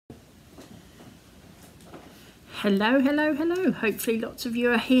Hello, hello, hello. Hopefully lots of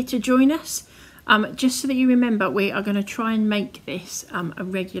you are here to join us. Just so that you remember, we are going to try and make this a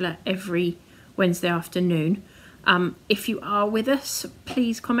regular every Wednesday afternoon. If you are with us,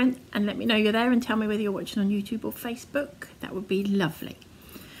 please comment and let me know you're there and tell me whether you're watching on YouTube or Facebook. That would be lovely.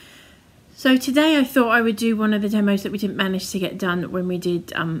 So today I thought I would do one of the demos that we didn't manage to get done when we did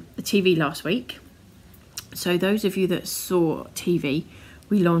the TV last week. So those of you that saw TV,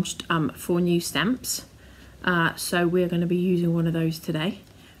 we launched 4 new stamps. So we're going to be using one of those today.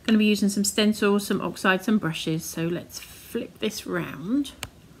 Going to be using some stencils, some oxide, some brushes. So let's flip this round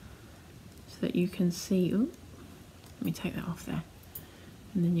so that you can see. Ooh, let me take that off there,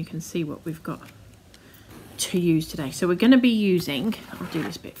 and then you can see what we've got to use today. So we're going to be using, I'll do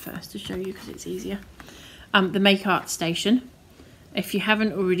this bit first to show you because it's easier, the Make Art Station. If you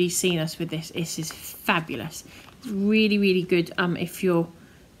haven't already seen us with this, this is fabulous. It's really, really good if you're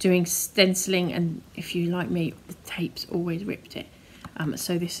doing stenciling, and if you like me, the tape's always ripped it.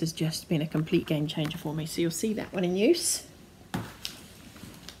 So this has just been a complete game changer for me. So you'll see that one in use.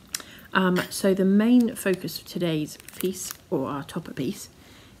 So the main focus of today's piece, or our topper piece,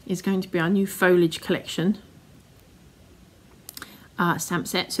 is going to be our new foliage collection stamp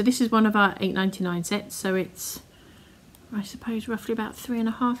set. So this is one of our $8.99 sets. So it's, I suppose, roughly about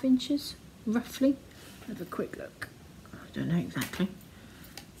 3.5 inches, roughly. Have a quick look. I don't know exactly.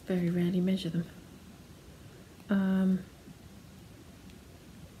 Very rarely measure them.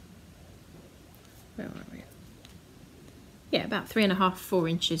 Where are we? Yeah, about 3.5, 4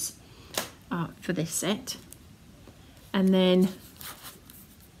 inches for this set. And then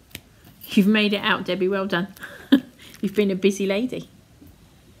you've made it out, Debbie. Well done. You've been a busy lady.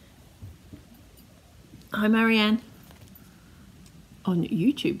 Hi, Marianne. On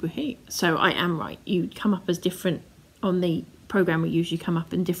YouTube, we're here. So I am right. You come up as different on the program. We usually come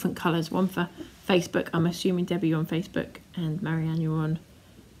up in different colours. One for Facebook. I'm assuming, Debbie, you're on Facebook, and Marianne, you're on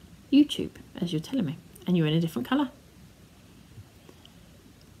YouTube, as you're telling me, and you're in a different colour.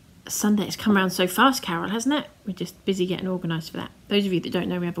 Sunday has come around so fast, Carol, hasn't it? We're just busy getting organised for that. Those of you that don't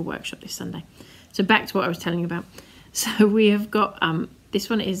know, we have a workshop this Sunday. So back to what I was telling you about. So we have got, this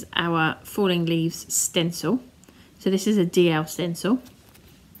one is our Falling Leaves stencil. So this is a DL stencil.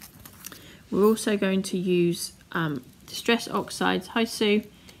 We're also going to use Distress Oxides Haisu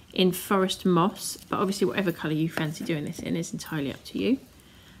in Forest Moss, but obviously whatever colour you fancy doing this in is entirely up to you.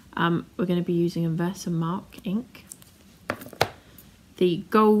 We're going to be using Versamark ink, the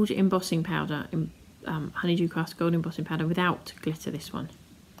gold embossing powder, Honeydew Crafts gold embossing powder without glitter, this one.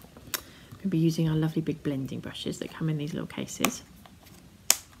 We're going to be using our lovely big blending brushes that come in these little cases,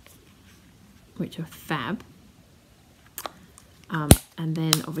 which are fab. And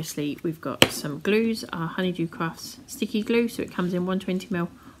then obviously we've got some glues, our Honeydew Crafts sticky glue, so it comes in 120ml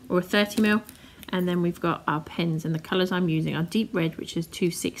or a 30ml. And then we've got our pens, and the colours I'm using are deep red, which is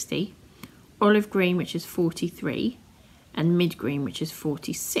 260, olive green, which is 43, and mid green, which is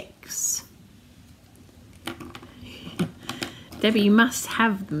 46. Debbie, you must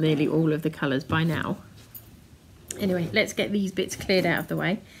have nearly all of the colours by now. Anyway, let's get these bits cleared out of the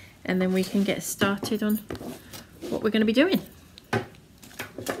way, and then we can get started on what we're going to be doing.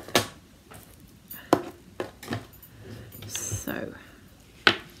 So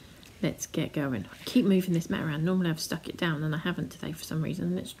let's get going. I keep moving this mat around. Normally I've stuck it down, and I haven't today for some reason,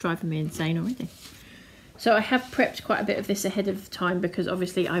 and it's driving me insane already. So I have prepped quite a bit of this ahead of time because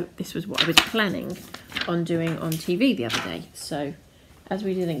obviously this was what I was planning on doing on TV the other day. So as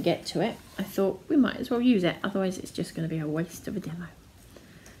we didn't get to it, I thought we might as well use it. Otherwise it's just going to be a waste of a demo.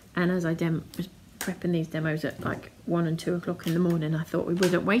 And as I was prepping these demos at like 1 and 2 o'clock in the morning, I thought we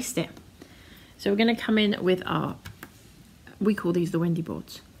wouldn't waste it. So we're going to come in with our, we call these the Wendy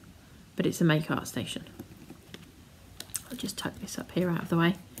boards, but it's a Make Art Station. I'll just tuck this up here out of the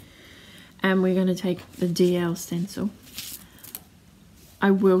way. And we're going to take the DL stencil.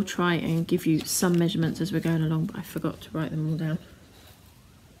 I will try and give you some measurements as we're going along, but I forgot to write them all down.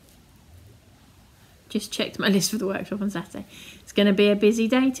 Just checked my list for the workshop on Saturday. It's going to be a busy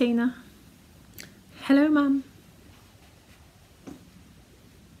day, Tina. Hello, Mum.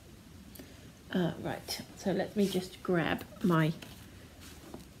 Right, so let me just grab my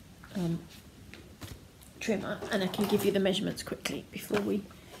trimmer, and I can give you the measurements quickly before we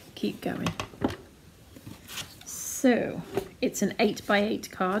keep going. So it's an 8x8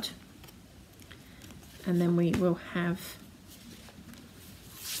 card, and then we will have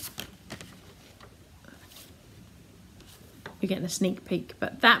you're getting a sneak peek,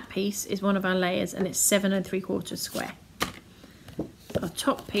 but that piece is one of our layers, and it's 7 3/4 square. Our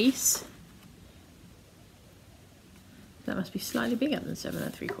top piece, that must be slightly bigger than 7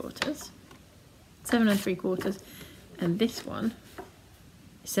 3/4. 7 3/4, and this one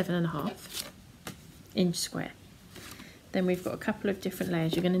is 7.5 inch square. Then we've got a couple of different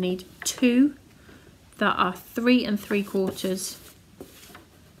layers. You're going to need 2 that are 3 3/4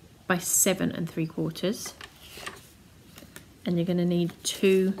 by 7 3/4, and you're going to need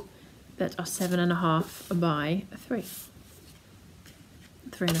 2 that are 7.5 by 3.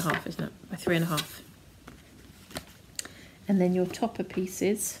 3.5, isn't it? By 3.5. And then your topper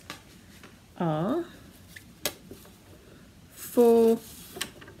pieces are 4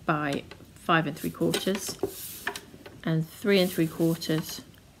 by 5 3/4 and 3 3/4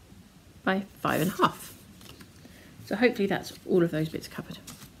 by 5.5. So hopefully that's all of those bits covered.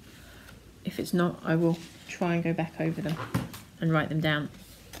 If it's not, I will try and go back over them and write them down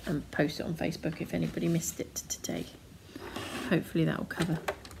and post it on Facebook if anybody missed it today. Hopefully that will cover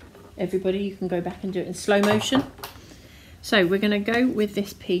everybody. You can go back and do it in slow motion. So we're going to go with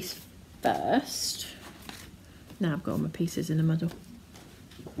this piece first. Now I've got all my pieces in a muddle.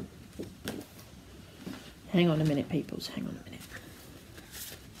 Hang on a minute, peoples, hang on a minute.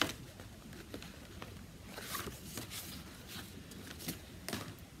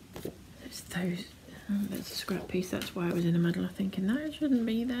 There's those, oh, there's a scrap piece, that's why I was in a muddle. I'm thinking that shouldn't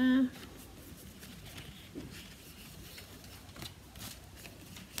be there.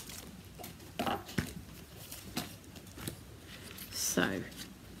 So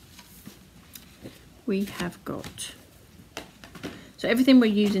we have got, so everything we're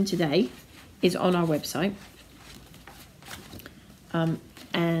using today is on our website,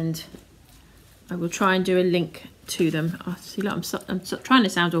 and I will try and do a link to them. Oh, see, look, I'm trying to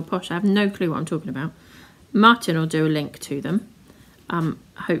sound all posh. I have no clue what I'm talking about. Martin will do a link to them.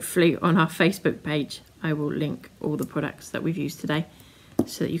 Hopefully on our Facebook page I will link all the products that we've used today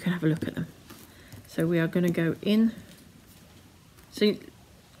so that you can have a look at them. So we are going to go in. So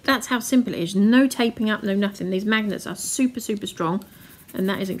that's how simple it is. No taping up, no nothing. These magnets are super, super strong, and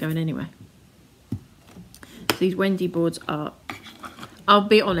that isn't going anywhere. So these Wendy boards are, I'll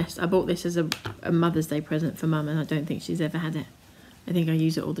be honest, I bought this as a Mother's Day present for Mum, and I don't think she's ever had it. I think I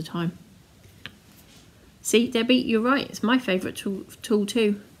use it all the time. See, Debbie, you're right. It's my favourite tool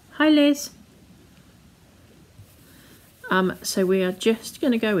too. Hi, Liz. So we are just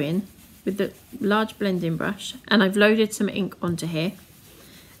going to go in with the large blending brush, and I've loaded some ink onto here.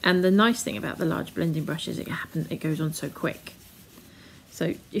 And the nice thing about the large blending brush is it goes on so quick.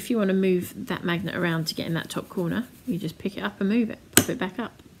 So if you want to move that magnet around to get in that top corner, you just pick it up and move it, pop it back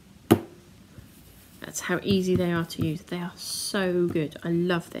up. That's how easy they are to use. They are so good. I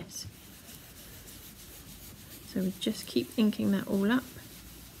love this. So we just keep inking that all up.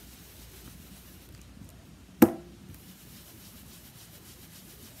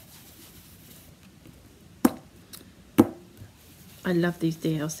 I love these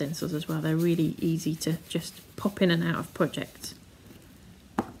DL stencils as well. They're really easy to just pop in and out of projects.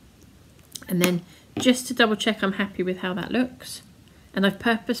 And then just to double check I'm happy with how that looks, and I've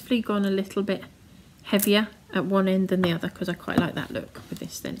purposefully gone a little bit heavier at one end than the other because I quite like that look with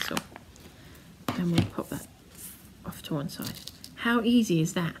this stencil. And we'll pop that off to one side. How easy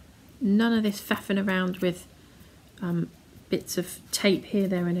is that? None of this faffing around with bits of tape here,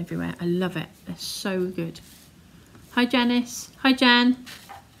 there and everywhere. I love it. They're so good. Hi Janice. Hi Jan.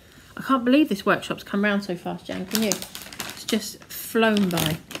 I can't believe this workshop's come round so fast, Jan, can you? It's just flown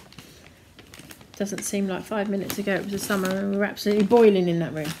by. Doesn't seem like 5 minutes ago it was the summer and we were absolutely boiling in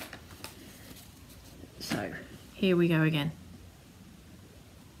that room. So here we go again.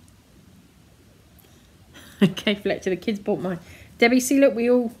 Okay, Fletcher, the kids bought mine. Debbie, see, look,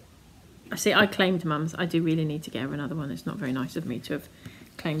 I claimed Mum's. I do really need to get her another one. It's not very nice of me to have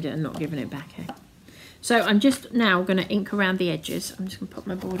claimed it and not given it back here. So I'm just now going to ink around the edges. I'm just going to put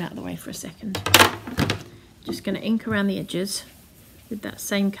my board out of the way for a second. Just going to ink around the edges with that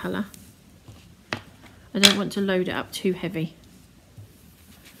same colour. I don't want to load it up too heavy.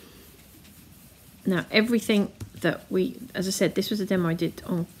 Now everything that as I said, this was a demo I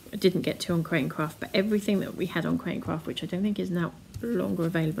didn't get to on Create and Craft, but everything that we had on Create and Craft, which I don't think is now longer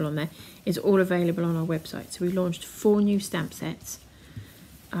available on there, is all available on our website. So we launched 4 new stamp sets,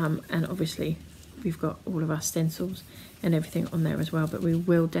 and obviously we've got all of our stencils and everything on there as well, but we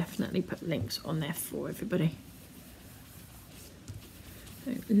will definitely put links on there for everybody.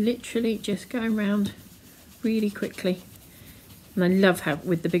 So literally just going around really quickly, and I love how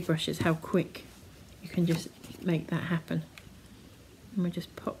with the big brushes how quick you can just make that happen. And we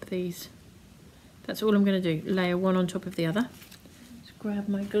just pop these. That's all I'm going to do, layer one on top of the other. Just grab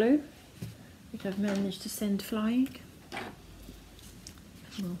my glue, which I've managed to send flying.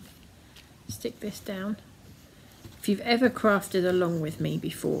 We'll stick this down If you've ever crafted along with me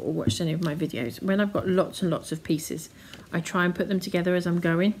before or watched any of my videos, when I've got lots and lots of pieces, I try and put them together as I'm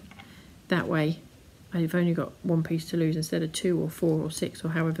going. That way I've only got one piece to lose instead of 2 or 4 or 6 or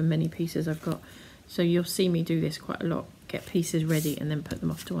however many pieces I've got. So you'll see me do this quite a lot. Get pieces ready and then put them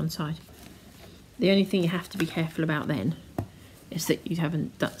off to one side. The only thing you have to be careful about then is that you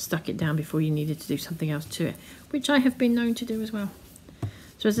haven't stuck it down before you needed to do something else to it, which I have been known to do as well.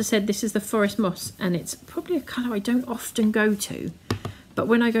 So as I said, this is the forest moss, and it's probably a colour I don't often go to, but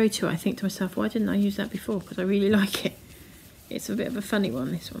when I go to it, I think to myself, why didn't I use that before? Because I really like it. It's a bit of a funny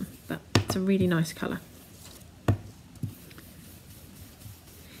one, this one, but it's a really nice colour.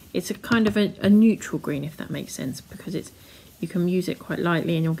 It's a kind of a neutral green, if that makes sense, because you can use it quite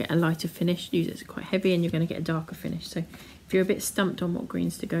lightly and you'll get a lighter finish. Use it quite heavy and you're going to get a darker finish. So if you're a bit stumped on what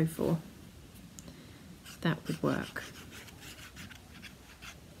greens to go for, that would work.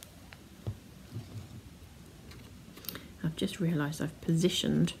 I've just realised I've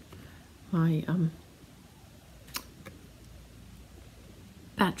positioned my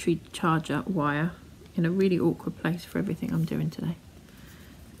battery charger wire in a really awkward place for everything I'm doing today.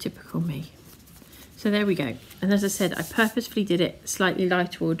 Typical me. So there we go. And as I said, I purposefully did it slightly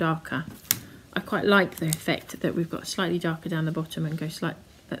lighter or darker. I quite like the effect that we've got slightly darker down the bottom and go slightly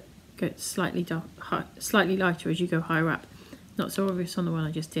lighter as you go higher up. Not so obvious on the one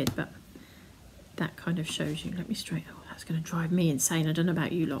I just did, but that kind of shows you. Let me straighten. Oh, that's going to drive me insane. I don't know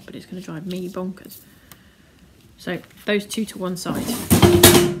about you lot, but it's going to drive me bonkers. So those two to one side.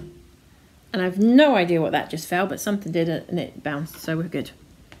 And I have no idea what that just fell, but something did it and it bounced, so we're good.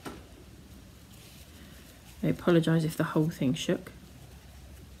 I apologise if the whole thing shook.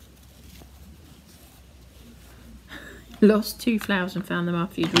 Lost 2 flowers and found them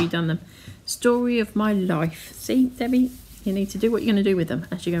after you'd redone them. Story of my life. See, Debbie, you need to do what you're going to do with them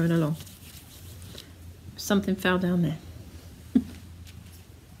as you're going along. Something fell down there.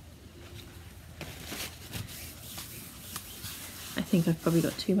 I think I've probably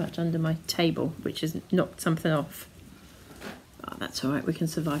got too much under my table, which has knocked something off. Oh, that's all right, we can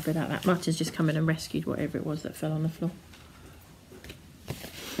survive without that. Martin's just come in and rescued whatever it was that fell on the floor.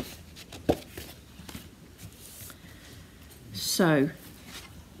 So,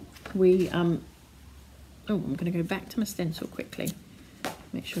 we, oh, I'm going to go back to my stencil quickly.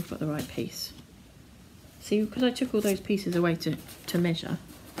 Make sure I've got the right piece. See, because I took all those pieces away to measure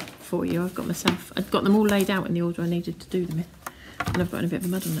for you, I've got them all laid out in the order I needed to do them in. And I've got in a bit of a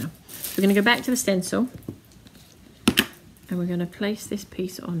muddle now. So we're going to go back to the stencil. And we're going to place this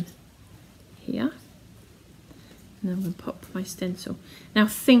piece on here. And then I'm going to pop my stencil. Now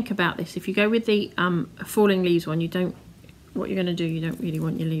think about this. If you go with the falling leaves one, what you're going to do, you don't really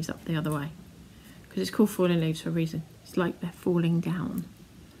want your leaves up the other way. Because it's called falling leaves for a reason. It's like they're falling down.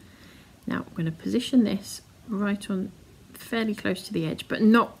 Now I'm going to position this right on, fairly close to the edge, but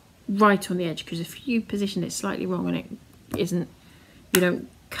not right on the edge, because if you position it slightly wrong and it isn't, you don't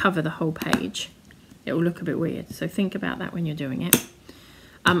cover the whole page, it will look a bit weird. So think about that when you're doing it.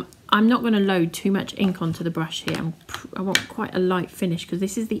 I'm not going to load too much ink onto the brush here. I want quite a light finish because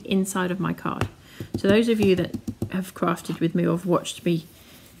this is the inside of my card. So those of you that have crafted with me or have watched me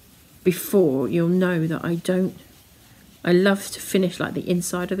before, you'll know that I love to finish like the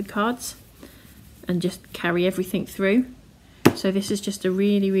inside of the cards and just carry everything through. So this is just a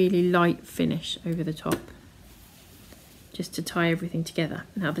really, really light finish over the top, just to tie everything together.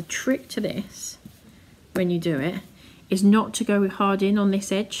 Now the trick to this, when you do it, is not to go hard in on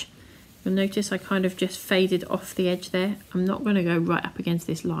this edge. You'll notice I kind of just faded off the edge there. I'm not going to go right up against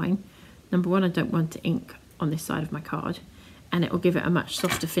this line. Number one, I don't want to ink on this side of my card, and it will give it a much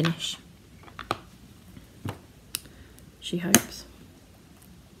softer finish. She hopes.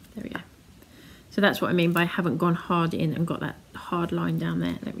 There we go. So that's what I mean by I haven't gone hard in and got that hard line down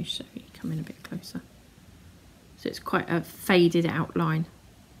there. Let me show you, come in a bit closer. So it's quite a faded outline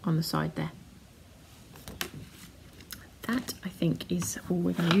on the side there. That, I think, is all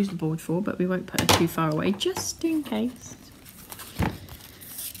we're going to use the board for, but we won't put it too far away, just in case.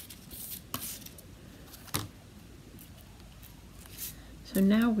 So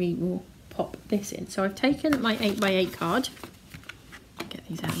now we will pop this in. So I've taken my 8x8 card. Get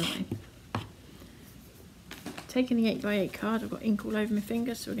these out of the way. Taking the 8x8 card, I've got ink all over my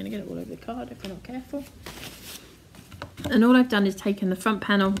fingers, so we're going to get it all over the card if we're not careful. And all I've done is taken the front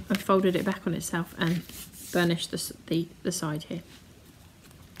panel and folded it back on itself and burnished the side here.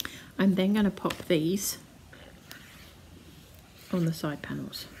 I'm then going to pop these on the side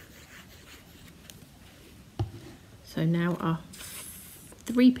panels. So now our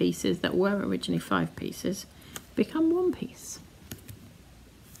 3 pieces that were originally 5 pieces become 1 piece.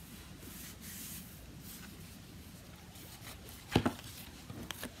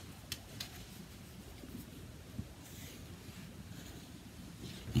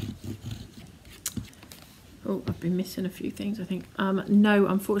 Oh, I've been missing a few things, I think. No,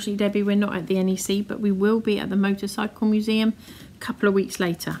 unfortunately, Debbie, we're not at the NEC, but we will be at the Motorcycle Museum a couple of weeks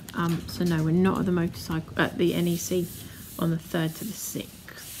later. So no, we're not at the NEC on the 3rd to the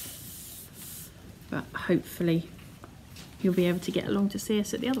 6th. But hopefully you'll be able to get along to see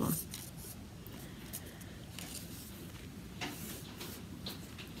us at the other one.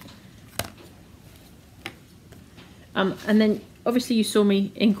 And then obviously you saw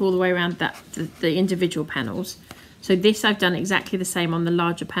me ink all the way around the individual panels. So this I've done exactly the same on the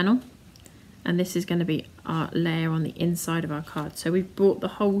larger panel. And this is going to be our layer on the inside of our card. So we've brought the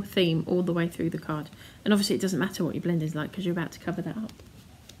whole theme all the way through the card. And obviously it doesn't matter what your blend is like because you're about to cover that up.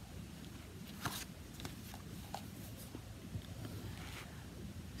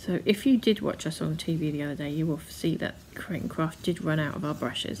 So if you did watch us on TV the other day, you will see that Create and Craft did run out of our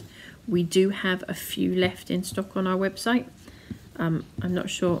brushes. We do have a few left in stock on our website. I'm not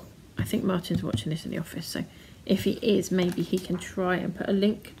sure, I think Martin's watching this in the office, so if he is, maybe he can try and put a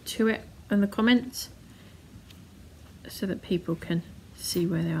link to it in the comments so that people can see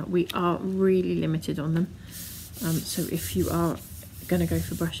where they are. We are really limited on them, so if you are going to go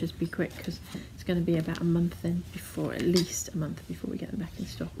for brushes, be quick because it's going to be about a month then before, at least a month before we get them back in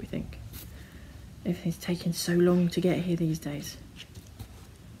stock, we think. Everything's taking so long to get here these days.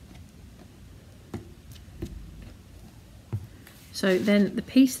 So then the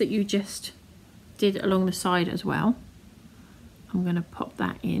piece that you just did along the side as well, I'm going to pop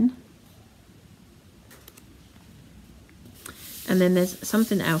that in. And then there's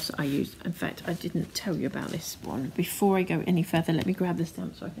something else I used. In fact, I didn't tell you about this one. Before I go any further, let me grab the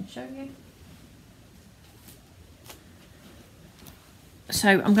stamp so I can show you. So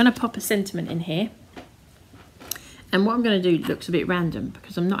I'm going to pop a sentiment in here. And what I'm going to do looks a bit random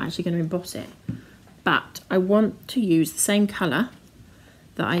because I'm not actually going to emboss it. But I want to use the same colour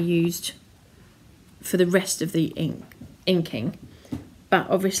that I used for the rest of the inking. But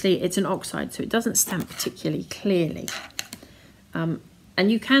obviously it's an oxide, so it doesn't stamp particularly clearly.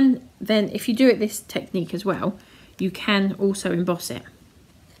 And you can then, if you do it this technique as well, you can also emboss it.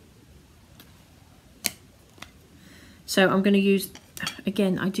 So I'm going to use,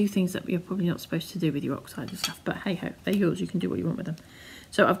 again, I do things that you're probably not supposed to do with your oxide and stuff, but hey ho, they're yours, you can do what you want with them.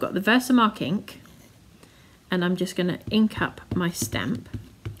 So I've got the Versamark ink, and I'm just going to ink up my stamp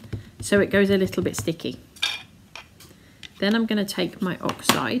so it goes a little bit sticky. Then I'm going to take my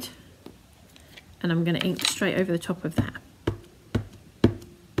oxide and I'm going to ink straight over the top of that.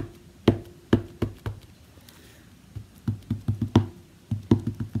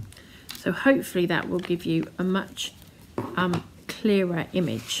 So hopefully that will give you a much clearer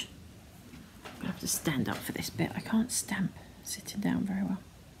image. I'm going to have to stand up for this bit. I can't stamp sitting down very well.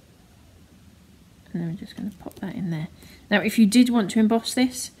 And then we're just going to pop that in there. Now, if you did want to emboss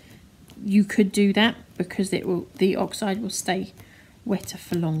this, you could do that because the oxide will stay wetter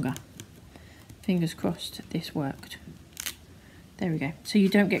for longer. Fingers crossed this worked. There we go. So you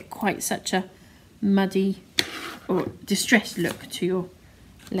don't get quite such a muddy or distressed look to your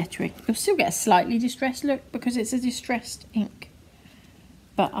lettering. You'll still get a slightly distressed look because it's a distressed ink.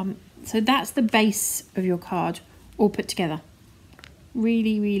 But so that's the base of your card all put together.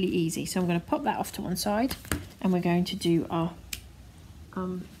 Really, really easy. So I'm going to pop that off to one side and we're going to do our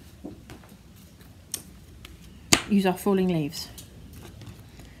use our falling leaves.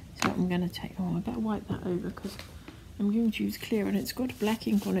 So I'm going to take, I better wipe that over because I'm going to use clear and it's got black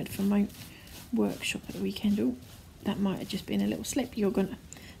ink on it from my workshop at the weekend. Oh, that might have just been a little slip. You're going to,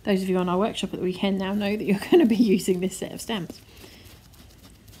 those of you on our workshop at the weekend now know that you're going to be using this set of stamps.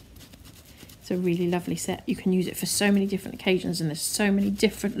 It's a really lovely set. You can use it for so many different occasions and there's so many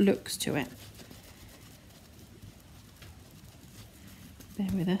different looks to it. Bear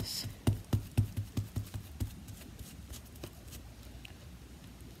with us.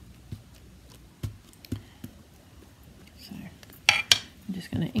 So I'm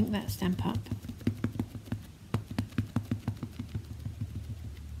just going to ink that stamp up.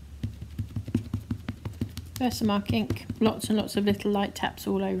 Versamark ink, lots and lots of little light taps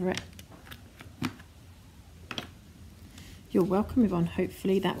all over it. You're welcome, Yvonne.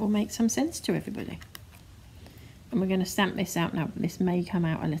 Hopefully that will make some sense to everybody. And we're going to stamp this out now. This may come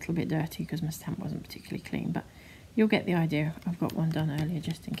out a little bit dirty because my stamp wasn't particularly clean, but you'll get the idea. I've got one done earlier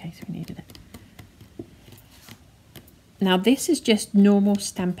just in case we needed it. Now this is just normal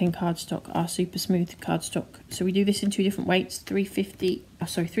stamping cardstock, our super smooth cardstock. So we do this in two different weights,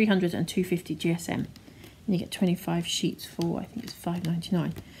 300 and 250 GSM. And you get 25 sheets for, I think it's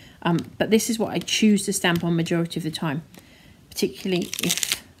 $5.99. But this is what I choose to stamp on majority of the time, particularly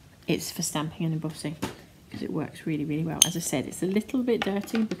if it's for stamping and embossing, because it works really, really well. As I said, it's a little bit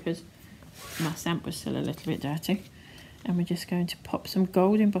dirty because my stamp was still a little bit dirty. And we're just going to pop some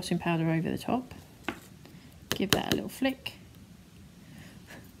gold embossing powder over the top. Give that a little flick.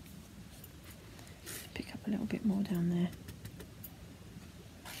 Pick up a little bit more down there.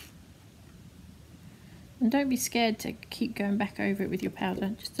 And don't be scared to keep going back over it with your powder.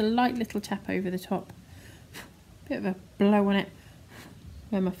 Just a light little tap over the top. Bit of a blow on it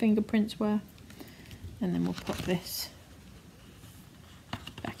where my fingerprints were. And then we'll pop this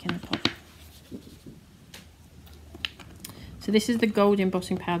back in the pot. So this is the gold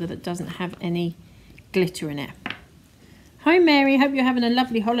embossing powder that doesn't have any glitter in it. Hi Mary, hope you're having a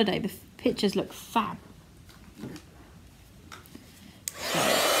lovely holiday. The pictures look fab. So,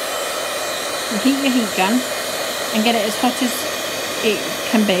 heat your heat gun and get it as hot as it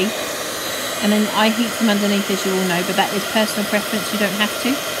can be. And then I heat from underneath, as you all know, but that is personal preference, you don't have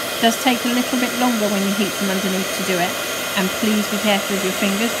to. It does take a little bit longer when you heat from underneath to do it. And please be careful with your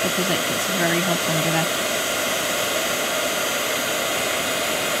fingers because it gets very hot under there.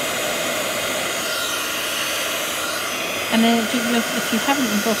 And then if you haven't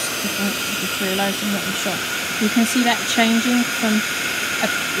embossed before, you just realised I'm not in shot, you can see that changing from a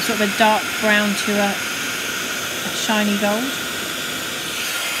sort of a dark brown to a shiny gold.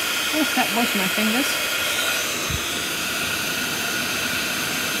 Oh, that was my fingers.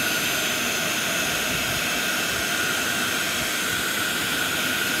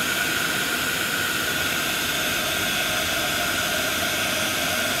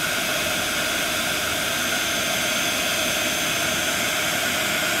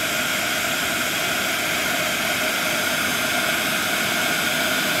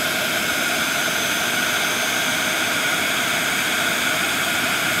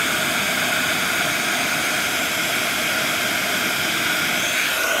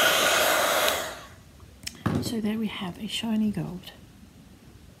 So there we have a shiny gold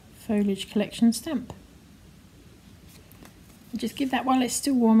foliage collection stamp. Just give that, while it's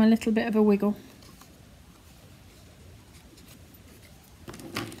still warm, a little bit of a wiggle.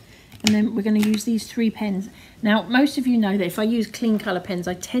 And then we're going to use these 3 pens. Now, most of you know that if I use clean colour pens,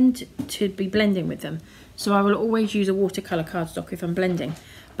 I tend to be blending with them. So I will always use a watercolour cardstock if I'm blending.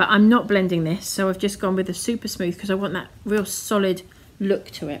 But I'm not blending this, so I've just gone with a super smooth because I want that real solid look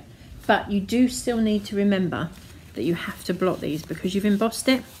to it. But you do still need to remember that you have to blot these because you've embossed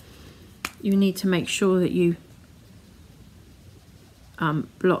it. You need to make sure that you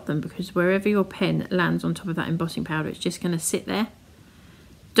blot them, because wherever your pen lands on top of that embossing powder, it's just going to sit there.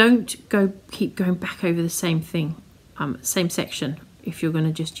 Don't keep going back over the same thing, same section, if you're going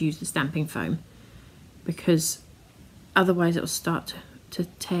to just use the stamping foam, because otherwise it will start to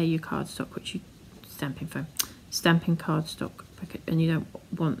tear your cardstock, which you stamping cardstock, and you don't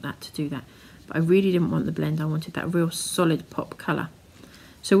want that to do that. But I really didn't want the blend. I wanted that real solid pop colour.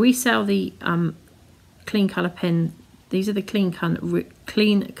 So we sell the clean colour pen. These are the clean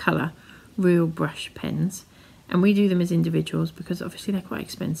colour real brush pens, and we do them as individuals because obviously they're quite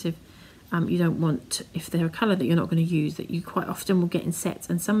expensive. You don't want, if they're a colour that you're not going to use, that you quite often will get in sets,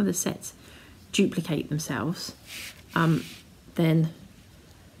 and some of the sets duplicate themselves, then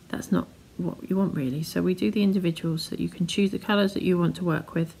that's not what you want really. So we do the individuals so that you can choose the colours that you want to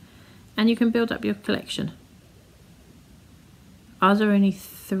work with, and you can build up your collection. Ours are only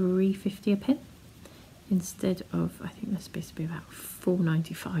 $3.50 a pen instead of, I think they're supposed to be about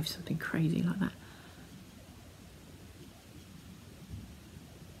 $4.95, something crazy like that.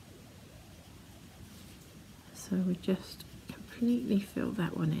 So we just completely fill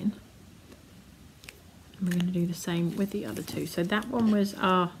that one in. And we're going to do the same with the other two. So that one was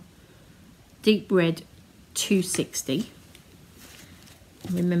our deep red 260.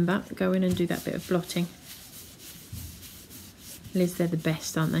 And remember, go in and do that bit of blotting. Liz, they're the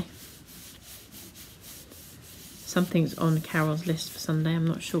best, aren't they? Something's on Carol's list for Sunday. I'm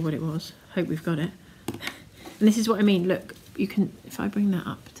not sure what it was. Hope we've got it. And this is what I mean. Look, you can, if I bring that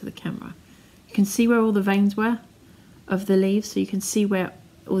up to the camera, you can see where all the veins were of the leaves. So you can see where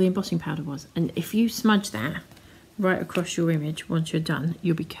all the embossing powder was. And if you smudge that right across your image once you're done,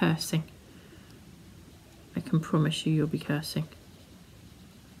 you'll be cursing. I can promise you, you'll be cursing.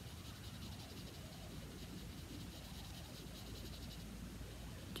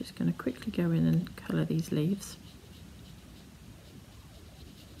 Just going to quickly go in and colour these leaves.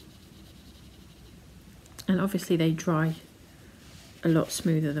 And obviously they dry a lot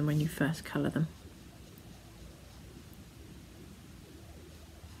smoother than when you first colour them.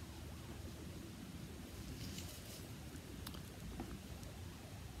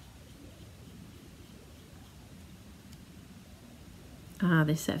 Ah,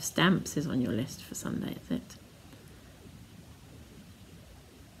 this set of stamps is on your list for Sunday, is it?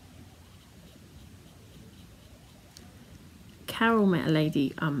 Carol met a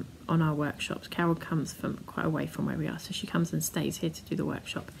lady on our workshops. Carol comes from quite away from where we are, so she comes and stays here to do the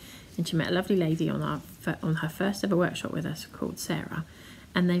workshop. And she met a lovely lady on her first ever workshop with us called Sarah,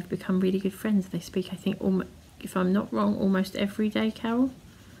 and they've become really good friends. They speak, I think, if I'm not wrong, almost every day, Carol,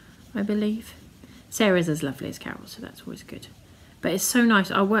 I believe. Sarah's as lovely as Carol, so that's always good. But it's so nice.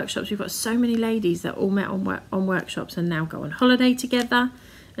 Our workshops, we've got so many ladies that all met on workshops and now go on holiday together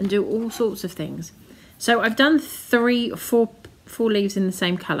and do all sorts of things. So I've done 3 or 4 leaves in the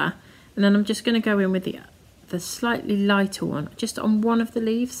same colour, and then I'm just going to go in with the slightly lighter one just on one of the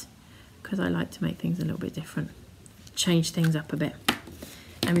leaves, because I like to make things a little bit different, change things up a bit.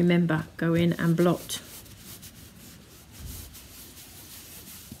 And remember, go in and blot.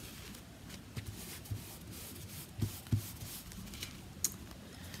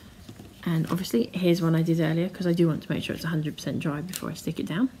 And obviously here's one I did earlier, because I do want to make sure it's 100% dry before I stick it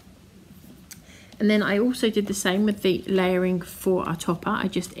down. And then I also did the same with the layering for our topper. I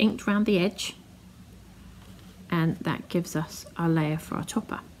just inked around the edge, and that gives us our layer for our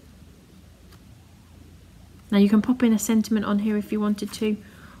topper. Now you can pop in a sentiment on here if you wanted to,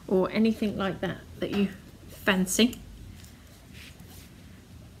 or anything like that that you fancy.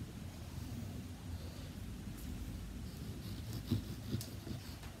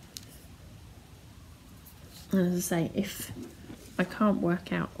 And as I say, if I can't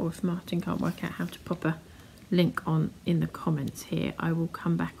work out, or if Martin can't work out how to pop a link on in the comments here, I will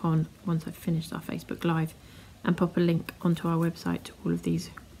come back on once I've finished our Facebook Live and pop a link onto our website to all of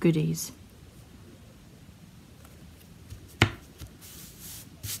these goodies.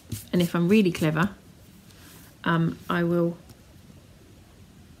 And if I'm really clever, I will,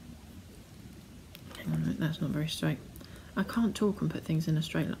 hang on a minute, that's not very straight. I can't talk and put things in a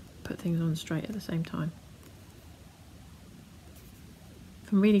straight line, put things on straight at the same time.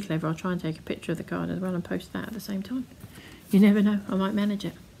 If I'm really clever, I'll try and take a picture of the card as well and post that at the same time. You never know, I might manage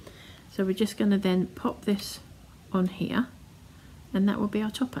it. So we're just going to then pop this on here, and that will be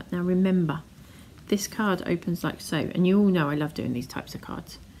our topper. Now remember, this card opens like so, and you all know I love doing these types of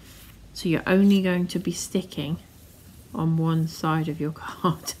cards. So you're only going to be sticking on one side of your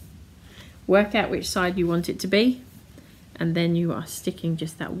card. Work out which side you want it to be, and then you are sticking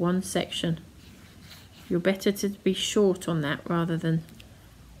just that one section. You're better to be short on that rather than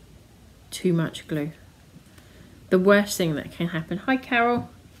too much glue. The worst thing that can happen, hi Carol,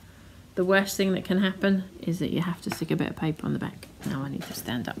 the worst thing that can happen is that you have to stick a bit of paper on the back. Now I need to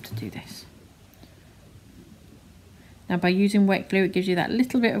stand up to do this. Now by using wet glue, it gives you that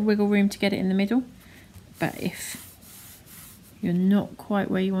little bit of wiggle room to get it in the middle, but if you're not quite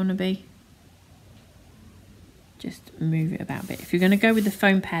where you want to be, just move it about a bit. If you're going to go with the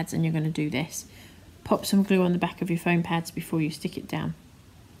foam pads and you're going to do this, pop some glue on the back of your foam pads before you stick it down.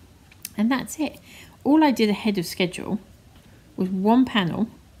 And that's it. All I did ahead of schedule was one panel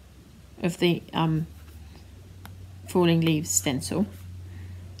of the falling leaves stencil,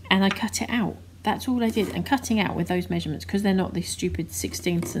 and I cut it out. That's all I did. And cutting out with those measurements, because they're not these stupid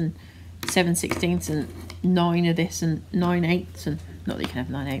 16ths and 7/16ths and 9 of this and 9/8, and not that you can have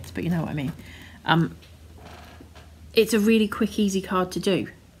 9/8, but you know what I mean. It's a really quick, easy card to do.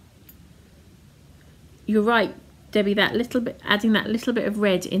 You're right, Debbie, that little bit, adding that little bit of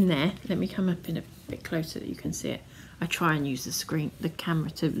red in there. Let me come up in a bit closer that you can see it. I try and use the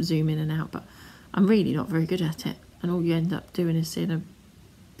camera to zoom in and out, but I'm really not very good at it. And all you end up doing is seeing a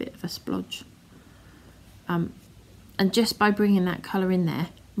bit of a splodge. And just by bringing that colour in there,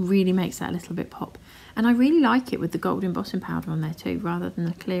 really makes that little bit pop. And I really like it with the gold embossing powder on there too, rather than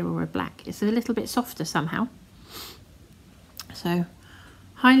a clear or a black. It's a little bit softer somehow. So,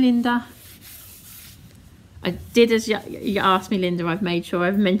 hi Linda. I did as you asked me, Linda. I've made sure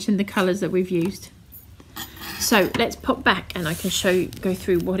I've mentioned the colours that we've used. So let's pop back and I can go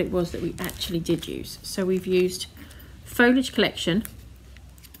through what it was that we actually did use. So we've used Foliage Collection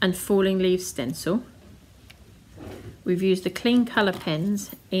and Falling Leaves stencil. We've used the Clean Colour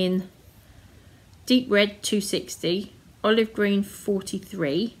pens in Deep Red 260, Olive Green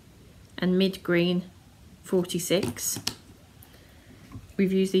 43 and Mid Green 46.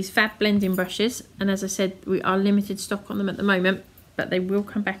 We've used these fab blending brushes, and as I said, we are limited stock on them at the moment, but they will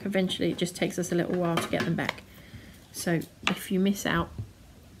come back eventually. It just takes us a little while to get them back. So if you miss out,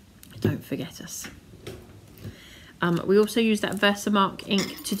 don't forget us. We also use that Versamark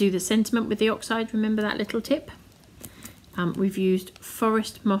ink to do the sentiment with the oxide. Remember that little tip? We've used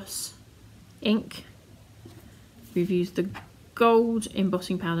Forest Moss ink. We've used the gold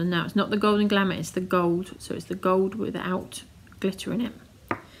embossing powder. Now it's not the Golden Glamour, it's the gold. So it's the gold without glitter in it.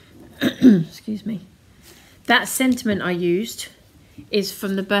 Excuse me. That sentiment I used is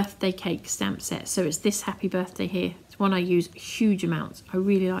from the birthday cake stamp set. So it's this Happy Birthday here. It's one I use huge amounts. I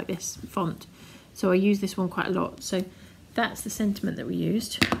really like this font, so I use this one quite a lot. So that's the sentiment that we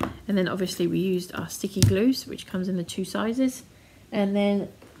used. And then obviously we used our sticky glues, which comes in the 2 sizes. And then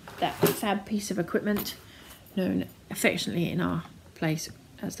that fab piece of equipment known affectionately in our place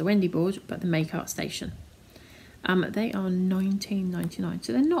as the Wendy board, but the Make Art Station. They are $19.99,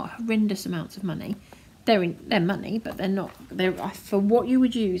 so they're not horrendous amounts of money. They're money, but they're not. They're for what you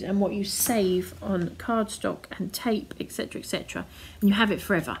would use and what you save on cardstock and tape, etc., etc. And you have it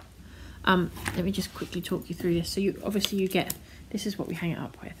forever. Let me just quickly talk you through this. So you get, this is what we hang it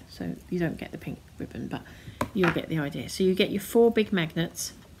up with. So you don't get the pink ribbon, but you'll get the idea. So you get your 4 big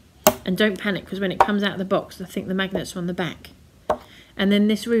magnets, and don't panic because when it comes out of the box, I think the magnets are on the back. And then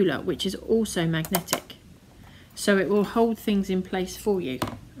this ruler, which is also magnetic. So it will hold things in place for you.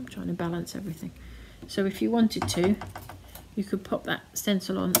 I'm trying to balance everything. So if you wanted to, you could pop that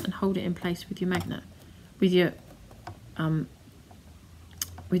stencil on and hold it in place with your magnet, with your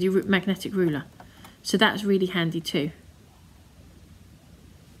magnetic ruler. So that's really handy too.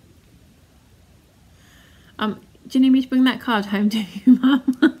 Do you need me to bring that card home, do you,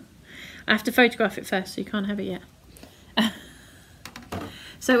 Mum? I have to photograph it first, so you can't have it yet.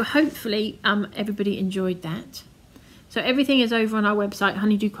 So hopefully everybody enjoyed that. So everything is over on our website,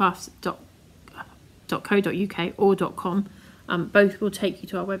 honeydewcrafts.co.uk or .com. Both will take you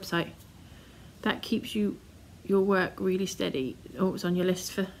to our website. That keeps your work really steady. Oh, it's on your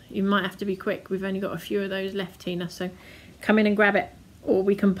list for, you might have to be quick. We've only got a few of those left, Tina, so come in and grab it, or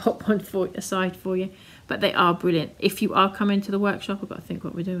we can pop one aside for you. But they are brilliant. If you are coming to the workshop, I've got to think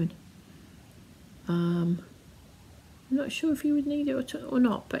what we're doing. I'm not sure if you would need it or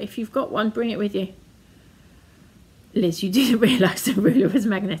not, but if you've got one, bring it with you. Liz, you didn't realise the ruler was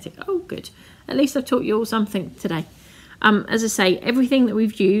magnetic. Oh, good. At least I've taught you all something today. As I say, everything that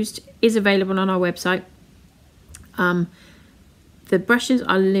we've used is available on our website. The brushes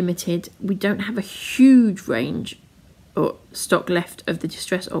are limited. We don't have a huge range or stock left of the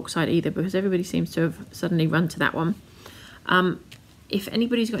Distress Oxide either, because everybody seems to have suddenly run to that one. If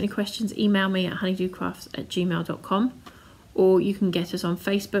anybody's got any questions, email me at honeydewcrafts@gmail.com, or you can get us on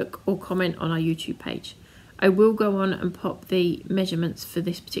Facebook or comment on our YouTube page. I will go on and pop the measurements for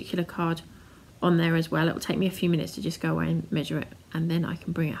this particular card on there as well. It will take me a few minutes to just go away and measure it, and then I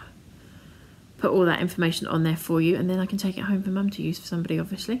can put all that information on there for you, and then I can take it home for Mum to use for somebody,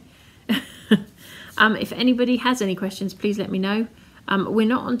 obviously. If anybody has any questions, please let me know. We're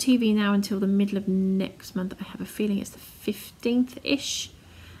not on TV now until the middle of next month. I have a feeling it's the 15th-ish,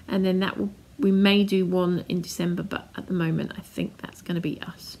 and then we may do one in December, but at the moment I think that's going to be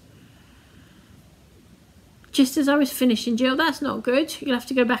us. Just as I was finishing, Jill, that's not good. You'll have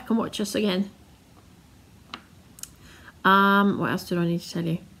to go back and watch us again. What else did I need to tell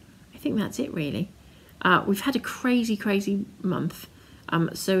you? I think that's it, really. We've had a crazy, crazy month.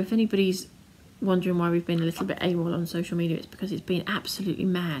 So if anybody's wondering why we've been a little bit AWOL on social media, it's because it's been absolutely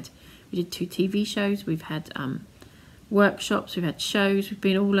mad. We did 2 TV shows, we've had workshops, we've had shows, we've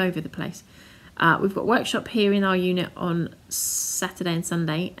been all over the place. We've got workshop here in our unit on Saturday and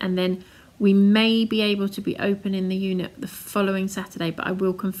Sunday, and then we may be able to be open in the unit the following Saturday, but I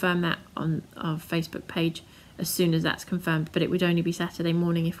will confirm that on our Facebook page as soon as that's confirmed. But it would only be Saturday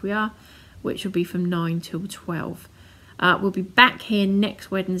morning if we are, which will be from 9 till 12. We'll be back here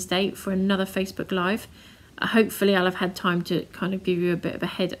next Wednesday for another Facebook Live. Hopefully I'll have had time to kind of give you a bit of a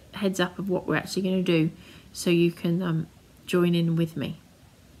heads up of what we're actually going to do, so you can join in with me.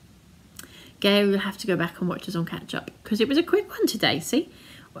 Gary will have to go back and watch us on catch up, because it was a quick one today, see?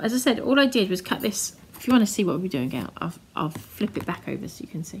 As I said, all I did was cut this. If you want to see what we're doing, Gail, I'll flip it back over so you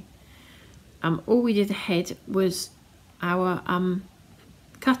can see. All we did ahead was our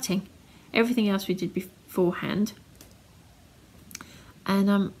cutting. Everything else we did beforehand.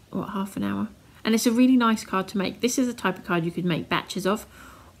 And what, half an hour? And it's a really nice card to make. This is the type of card you could make batches of,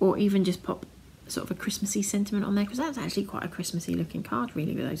 or even just pop sort of a Christmassy sentiment on there, because that's actually quite a Christmassy looking card,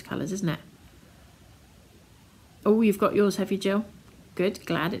 really, with those colours, isn't it? Oh, you've got yours, have you, Jill? Good,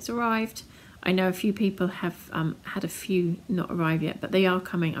 glad it's arrived. I know a few people have had a few not arrive yet, but they are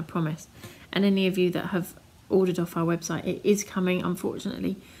coming, I promise. And any of you that have ordered off our website, it is coming,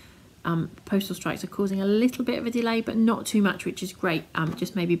 unfortunately. Postal strikes are causing a little bit of a delay, but not too much, which is great,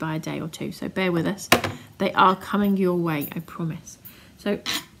 just maybe by a day or two, so bear with us. They are coming your way, I promise. So,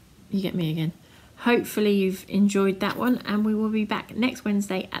 you get me again. Hopefully you've enjoyed that one, and we will be back next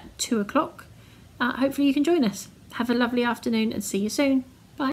Wednesday at 2 o'clock. Hopefully you can join us. Have a lovely afternoon and see you soon.